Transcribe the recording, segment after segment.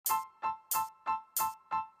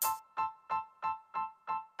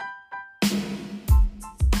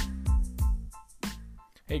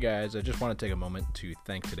Hey guys, I just want to take a moment to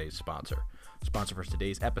thank today's sponsor. The sponsor for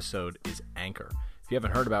today's episode is Anchor. If you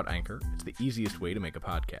haven't heard about Anchor, it's the easiest way to make a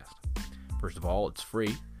podcast. First of all, it's free,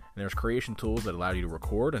 and there's creation tools that allow you to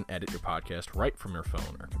record and edit your podcast right from your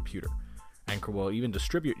phone or computer. Anchor will even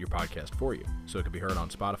distribute your podcast for you, so it can be heard on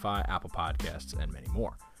Spotify, Apple Podcasts, and many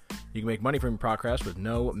more. You can make money from your podcast with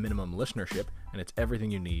no minimum listenership, and it's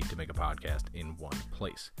everything you need to make a podcast in one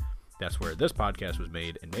place. That's where this podcast was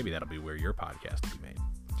made, and maybe that'll be where your podcast will be made.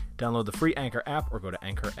 Download the free Anchor app or go to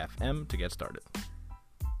Anchor FM to get started.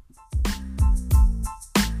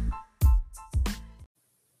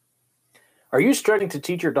 Are you struggling to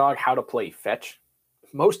teach your dog how to play fetch?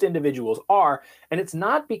 Most individuals are, and it's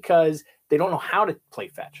not because they don't know how to play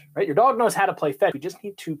fetch, right? Your dog knows how to play fetch. We just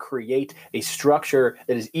need to create a structure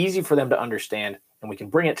that is easy for them to understand, and we can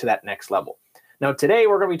bring it to that next level. Now, today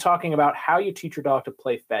we're going to be talking about how you teach your dog to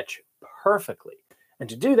play fetch perfectly. And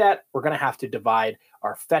to do that, we're going to have to divide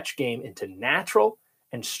our fetch game into natural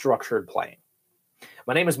and structured playing.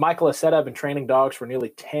 My name is Michael Aceta. I've been training dogs for nearly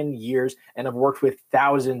 10 years, and I've worked with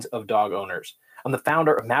thousands of dog owners. I'm the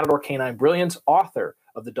founder of Matador Canine Brilliance, author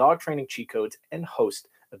of the Dog Training Cheat Codes, and host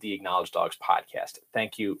of the Acknowledged Dogs podcast.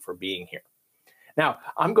 Thank you for being here. Now,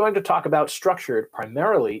 I'm going to talk about structured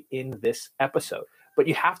primarily in this episode, but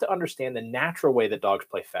you have to understand the natural way that dogs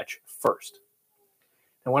play fetch first.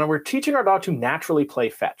 And when we're teaching our dog to naturally play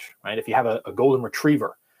fetch, right? If you have a golden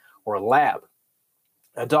retriever or a lab,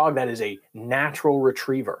 a dog that is a natural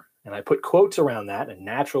retriever, and I put quotes around that, a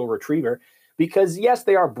natural retriever, because yes,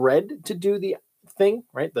 they are bred to do the thing,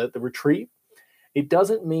 right? The retrieve. It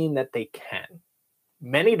doesn't mean that they can.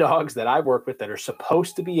 Many dogs that I work with that are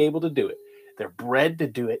supposed to be able to do it, they're bred to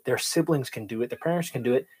do it, their siblings can do it, their parents can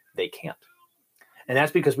do it, they can't. And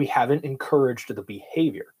that's because we haven't encouraged the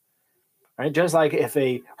behavior. Right? Just like if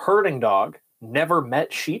a herding dog never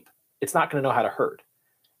met sheep, it's not going to know how to herd.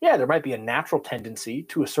 Yeah, there might be a natural tendency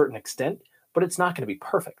to a certain extent, but it's not going to be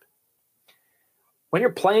perfect. When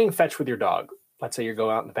you're playing fetch with your dog, let's say you go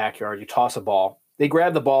out in the backyard, you toss a ball, they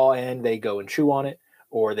grab the ball and they go and chew on it,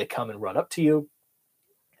 or they come and run up to you.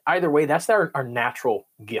 Either way, that's our natural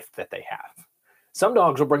gift that they have. Some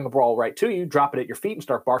dogs will bring the ball right to you, drop it at your feet, and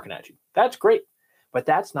start barking at you. That's great, but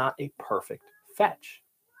that's not a perfect fetch.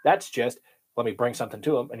 That's just, let me bring something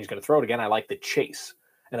to him, and he's going to throw it again. I like the chase.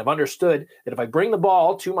 And I've understood that if I bring the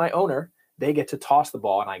ball to my owner, they get to toss the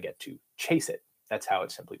ball, and I get to chase it. That's how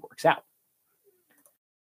it simply works out.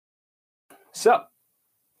 So,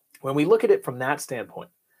 when we look at it from that standpoint,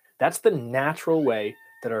 that's the natural way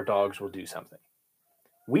that our dogs will do something.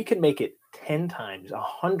 We can make it 10 times,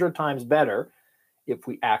 100 times better if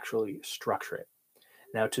we actually structure it.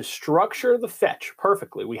 Now, to structure the fetch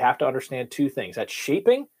perfectly, we have to understand two things. That's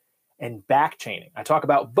shaping and back chaining. I talk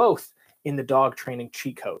about both in the Dog Training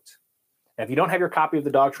Cheat Codes. Now, if you don't have your copy of the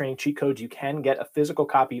Dog Training Cheat Codes, you can get a physical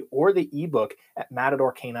copy or the ebook at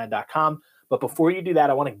matadorcanine.com. But before you do that,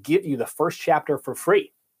 I want to give you the first chapter for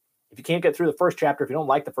free. If you can't get through the first chapter, if you don't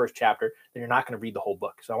like the first chapter, then you're not going to read the whole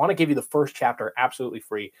book. So I want to give you the first chapter absolutely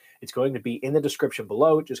free. It's going to be in the description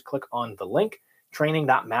below. Just click on the link,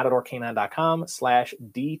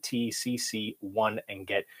 training.matadorcanine.com/DTCC1 and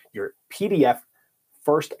get your PDF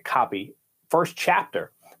first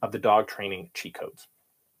chapter of the Dog Training Cheat Codes.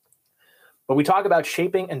 But we talk about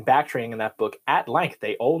shaping and back training in that book at length.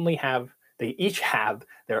 They each have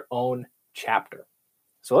their own chapter.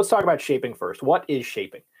 So let's talk about shaping first. What is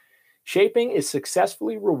shaping? Shaping is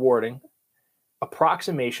successfully rewarding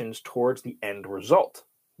approximations towards the end result.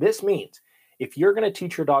 This means if you're going to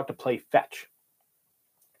teach your dog to play fetch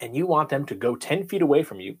and you want them to go 10 feet away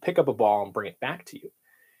from you, pick up a ball and bring it back to you,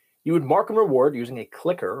 you would mark and reward using a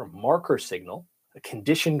clicker or marker signal, a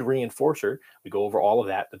conditioned reinforcer. We go over all of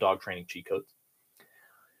that, the Dog Training Cheat Codes.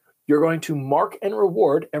 You're going to mark and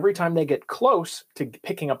reward every time they get close to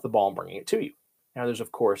picking up the ball and bringing it to you. Now, there's,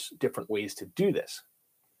 of course, different ways to do this.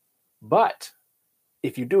 But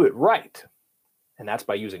if you do it right, and that's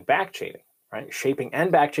by using back chaining, right? Shaping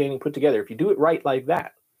and back chaining put together. If you do it right like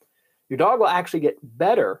that, your dog will actually get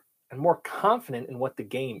better and more confident in what the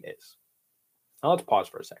game is. Now, let's pause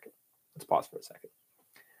for a second.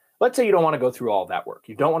 Let's say you don't want to go through all of that work.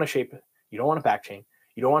 You don't want to shape it. You don't want to back chain.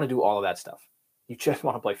 You don't want to do all of that stuff. You just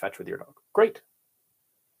want to play fetch with your dog. Great.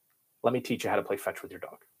 Let me teach you how to play fetch with your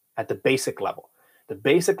dog at the basic level. The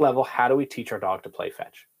basic level, how do we teach our dog to play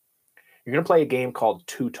fetch? You're going to play a game called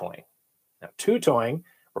two-toying. Now, two-toying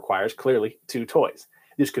requires clearly two toys.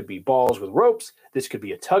 This could be balls with ropes. This could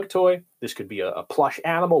be a tug toy. This could be a plush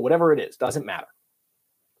animal, whatever it is, doesn't matter.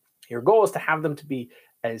 Your goal is to have them to be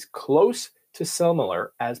as close to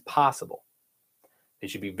similar as possible. They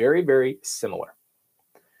should be very, very similar.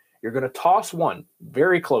 You're going to toss one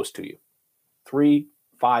very close to you, 3,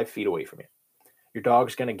 5 feet away from you. Your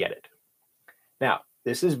dog's going to get it. Now,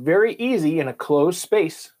 this is very easy in a closed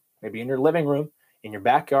space, maybe in your living room, in your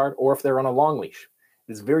backyard, or if they're on a long leash.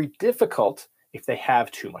 It's very difficult if they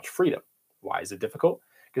have too much freedom. Why is it difficult?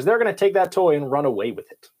 Because they're going to take that toy and run away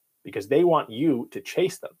with it because they want you to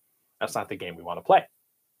chase them. That's not the game we want to play.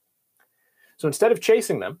 So instead of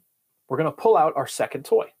chasing them, we're going to pull out our second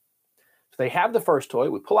toy. So they have the first toy,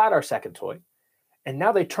 we pull out our second toy, and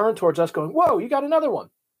now they turn towards us going, whoa, you got another one.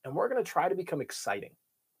 And we're going to try to become exciting.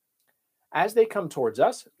 As they come towards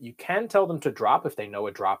us, you can tell them to drop if they know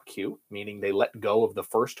a drop cue, meaning they let go of the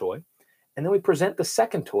first toy. And then we present the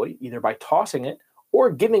second toy either by tossing it or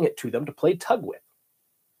giving it to them to play tug with.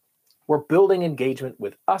 We're building engagement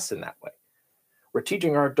with us in that way. We're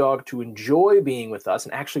teaching our dog to enjoy being with us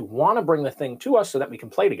and actually want to bring the thing to us so that we can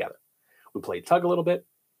play together. We play tug a little bit.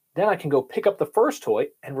 Then I can go pick up the first toy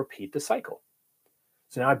and repeat the cycle.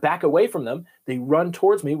 So now I back away from them. They run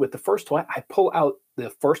towards me with the first toy. I pull out the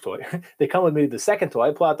first toy. They come with me with the second toy.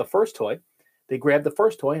 I pull out the first toy. They grab the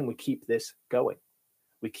first toy and we keep this going.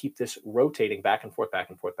 We keep this rotating back and forth, back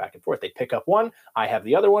and forth, back and forth. They pick up one. I have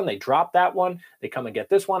the other one. They drop that one. They come and get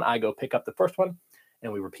this one. I go pick up the first one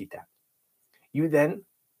and we repeat that. You then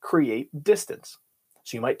create distance.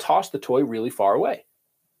 So you might toss the toy really far away,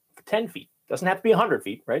 10 feet. Doesn't have to be 100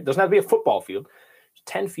 feet, right? Doesn't have to be a football field.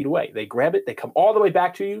 10 feet away. They grab it. They come all the way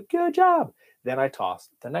back to you. Good job. Then I toss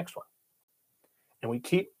the next one. And we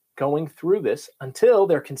keep going through this until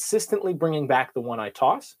they're consistently bringing back the one I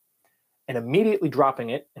toss and immediately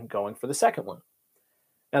dropping it and going for the second one.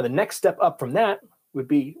 Now, the next step up from that would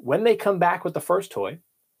be when they come back with the first toy,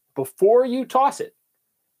 before you toss it,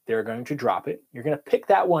 they're going to drop it. You're going to pick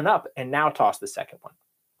that one up and now toss the second one.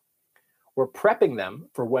 We're prepping them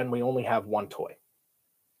for when we only have one toy.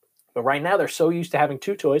 But right now, they're so used to having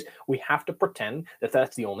two toys, we have to pretend that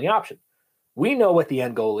that's the only option. We know what the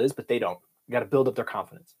end goal is, but they don't. You got to build up their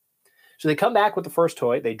confidence. So they come back with the first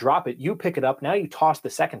toy, they drop it, you pick it up, now you toss the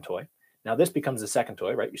second toy. Now this becomes the second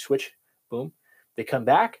toy, right? You switch, boom. They come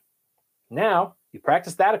back. Now you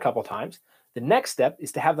practice that a couple times. The next step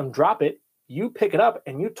is to have them drop it, you pick it up,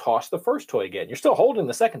 and you toss the first toy again. You're still holding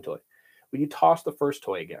the second toy, but you toss the first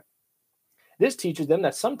toy again. This teaches them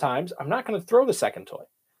that sometimes I'm not going to throw the second toy.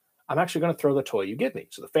 I'm actually going to throw the toy you give me.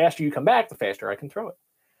 So the faster you come back, the faster I can throw it.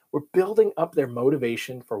 We're building up their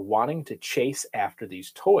motivation for wanting to chase after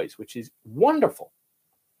these toys, which is wonderful.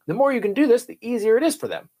 The more you can do this, the easier it is for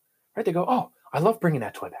them. Right? They go, oh, I love bringing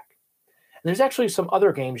that toy back. And there's actually some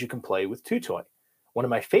other games you can play with two toy. One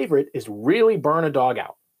of my favorite is really burn a dog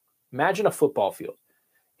out. Imagine a football field.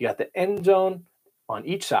 You got the end zone on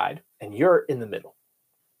each side, and you're in the middle.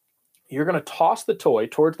 You're going to toss the toy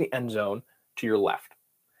towards the end zone to your left.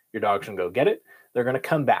 Your dog's going to go get it. They're going to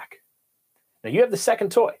come back. Now you have the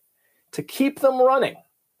second toy. To keep them running,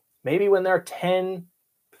 maybe when they're 10,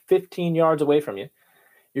 15 yards away from you,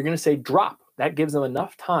 you're going to say drop. That gives them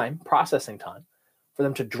enough time, processing time, for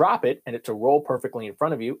them to drop it and it to roll perfectly in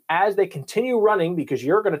front of you as they continue running because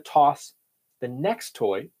you're going to toss the next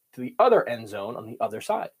toy to the other end zone on the other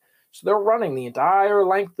side. So they're running the entire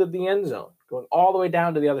length of the end zone, going all the way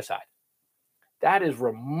down to the other side. That is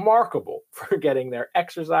remarkable for getting their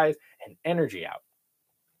exercise and energy out.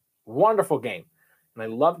 Wonderful game. And I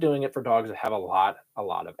love doing it for dogs that have a lot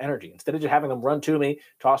of energy. Instead of just having them run to me,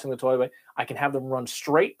 tossing the toy away, I can have them run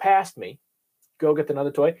straight past me, go get another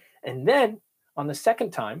toy, and then on the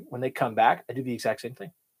second time, when they come back, I do the exact same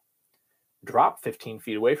thing. Drop 15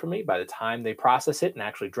 feet away from me. By the time they process it and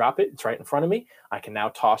actually drop it, it's right in front of me. I can now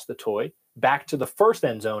toss the toy back to the first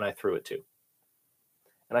end zone I threw it to.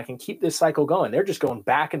 And I can keep this cycle going. They're just going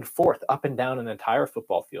back and forth, up and down an entire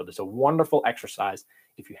football field. It's a wonderful exercise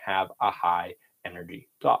if you have a high energy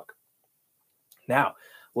dog. Now,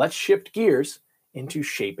 let's shift gears into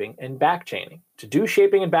shaping and back chaining. To do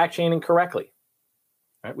shaping and back chaining correctly,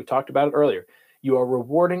 right, we talked about it earlier, you are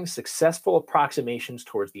rewarding successful approximations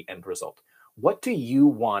towards the end result. What do you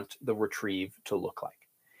want the retrieve to look like?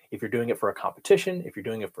 If you're doing it for a competition, if you're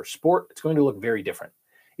doing it for sport, it's going to look very different.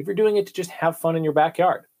 If you're doing it to just have fun in your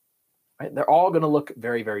backyard, right, they're all going to look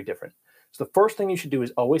very, very different. So the first thing you should do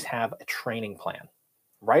is always have a training plan.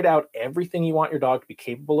 Write out everything you want your dog to be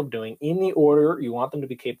capable of doing in the order you want them to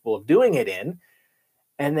be capable of doing it in,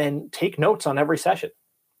 and then take notes on every session.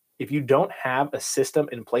 If you don't have a system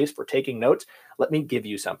in place for taking notes, let me give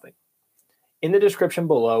you something. In the description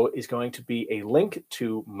below is going to be a link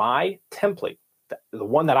to my template, the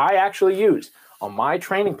one that I actually use on my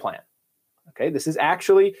training plan. Okay, this is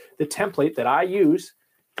actually the template that I use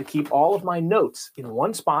to keep all of my notes in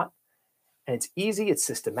one spot And it's easy, it's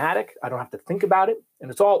systematic. I don't have to think about it,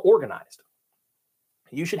 and it's all organized.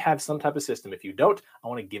 You should have some type of system. If you don't, I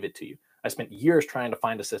want to give it to you. I spent years trying to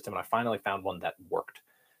find a system, and I finally found one that worked.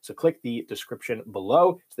 So click the description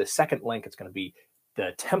below. It's the second link. It's going to be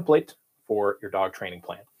the template for your dog training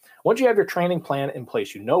plan. Once you have your training plan in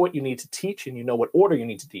place, you know what you need to teach, and you know what order you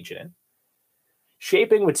need to teach it in.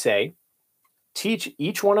 Shaping would say, teach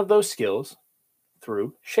each one of those skills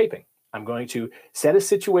through shaping. I'm going to set a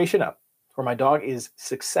situation up where my dog is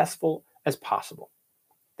successful as possible.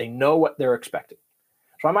 They know what they're expecting.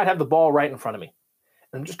 So I might have the ball right in front of me.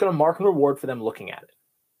 And I'm just going to mark and reward for them looking at it.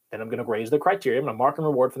 Then I'm going to raise the criteria. I'm going to mark and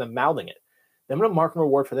reward for them mouthing it. Then I'm going to mark and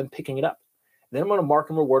reward for them picking it up. Then I'm going to mark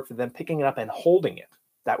and reward for them picking it up and holding it.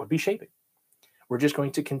 That would be shaping. We're just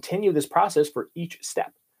going to continue this process for each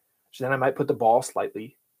step. So then I might put the ball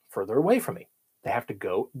slightly further away from me. They have to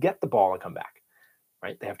go get the ball and come back,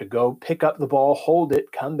 right? They have to go pick up the ball, hold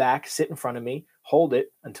it, come back, sit in front of me, hold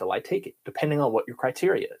it until I take it, depending on what your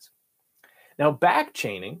criteria is. Now, back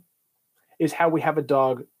chaining is how we have a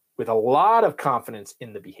dog with a lot of confidence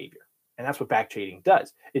in the behavior. And that's what back chaining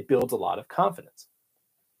does. It builds a lot of confidence.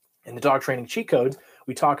 In the dog training cheat codes,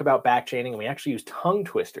 we talk about back chaining, and we actually use tongue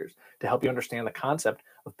twisters to help you understand the concept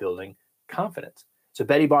of building confidence. So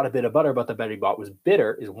Betty bought a bit of butter, but the Betty bought was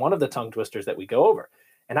bitter is one of the tongue twisters that we go over.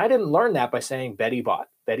 And I didn't learn that by saying Betty bought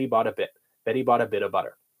a bit, Betty bought a bit of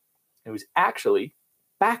butter. It was actually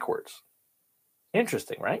backwards.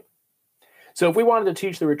 Interesting, right? So if we wanted to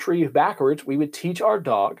teach the retrieve backwards, we would teach our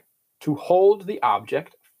dog to hold the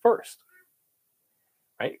object first,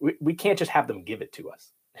 right? We can't just have them give it to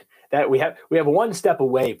us. That we have one step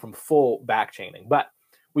away from full back chaining, but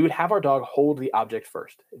we would have our dog hold the object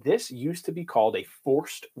first. This used to be called a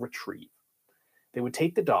forced retrieve. They would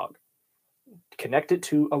take the dog, connect it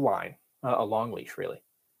to a line, a long leash really,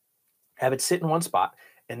 have it sit in one spot,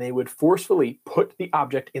 and they would forcefully put the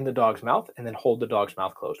object in the dog's mouth and then hold the dog's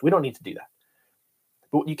mouth closed. We don't need to do that.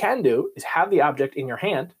 But what you can do is have the object in your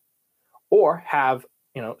hand, or have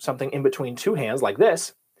something in between two hands like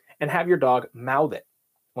this, and have your dog mouth it.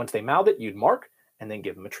 Once they mouth it, you'd mark and then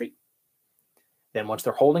give them a treat. Then once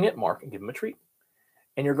they're holding it, mark and give them a treat.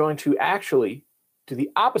 And you're going to actually do the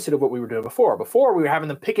opposite of what we were doing before. Before, we were having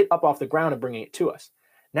them pick it up off the ground and bringing it to us.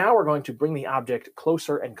 Now we're going to bring the object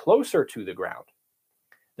closer and closer to the ground.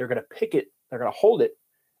 They're going to pick it, they're going to hold it,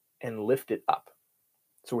 and lift it up.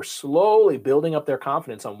 So we're slowly building up their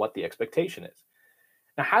confidence on what the expectation is.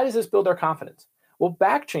 Now, how does this build their confidence? Well,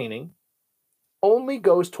 back chaining only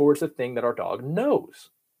goes towards the thing that our dog knows.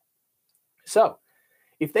 So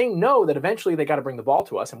if they know that eventually they got to bring the ball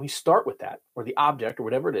to us, and we start with that, or the object, or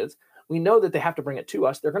whatever it is, we know that they have to bring it to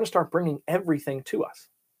us, they're going to start bringing everything to us.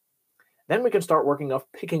 Then we can start working off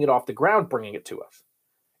picking it off the ground, bringing it to us.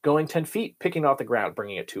 Going 10 feet, picking it off the ground,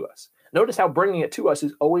 bringing it to us. Notice how bringing it to us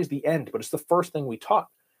is always the end, but it's the first thing we taught,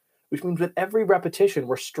 which means with every repetition,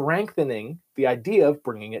 we're strengthening the idea of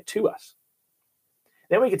bringing it to us.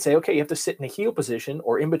 Then we could say, okay, you have to sit in a heel position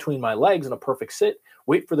or in between my legs in a perfect sit,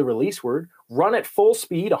 wait for the release word, run at full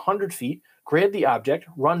speed, 100 feet, grab the object,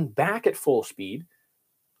 run back at full speed,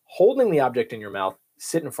 holding the object in your mouth,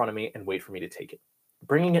 sit in front of me, and wait for me to take it.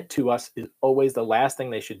 Bringing it to us is always the last thing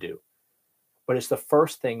they should do, but it's the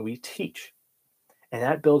first thing we teach. And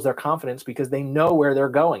that builds their confidence because they know where they're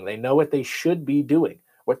going. They know what they should be doing,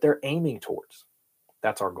 what they're aiming towards.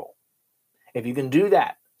 That's our goal. If you can do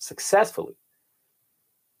that successfully,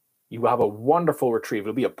 you will have a wonderful retrieve.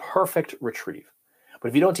 It'll be a perfect retrieve. But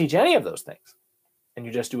if you don't teach any of those things and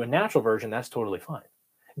you just do a natural version, that's totally fine.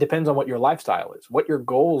 It depends on what your lifestyle is, what your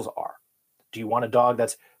goals are. Do you want a dog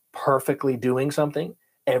that's perfectly doing something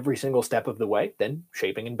every single step of the way? Then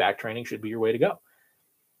shaping and back training should be your way to go.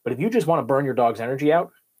 But if you just want to burn your dog's energy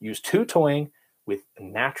out, use 2 toying with a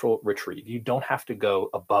natural retrieve. You don't have to go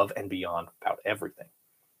above and beyond about everything.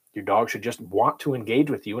 Your dog should just want to engage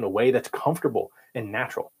with you in a way that's comfortable and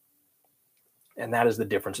natural. And that is the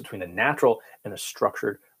difference between a natural and a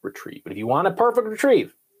structured retrieve. But if you want a perfect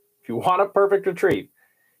retrieve, you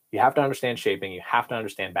have to understand shaping, you have to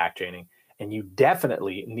understand back chaining, and you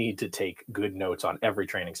definitely need to take good notes on every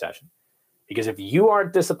training session. Because if you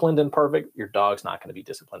aren't disciplined and perfect, your dog's not going to be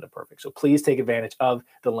disciplined and perfect. So please take advantage of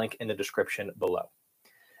the link in the description below.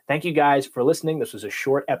 Thank you guys for listening. This was a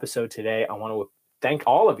short episode today. I want to thank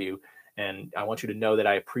all of you, and I want you to know that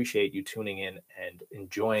I appreciate you tuning in and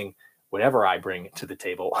enjoying whatever I bring to the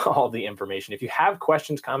table, all the information. If you have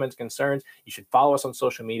questions, comments, concerns, you should follow us on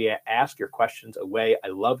social media. Ask your questions away. I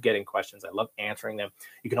love getting questions. I love answering them.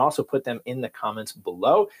 You can also put them in the comments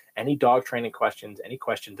below. Any dog training questions, any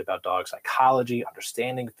questions about dog psychology,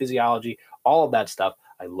 understanding physiology, all of that stuff.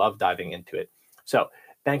 I love diving into it. So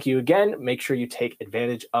Thank you again. Make sure you take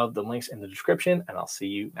advantage of the links in the description, and I'll see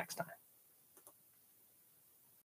you next time.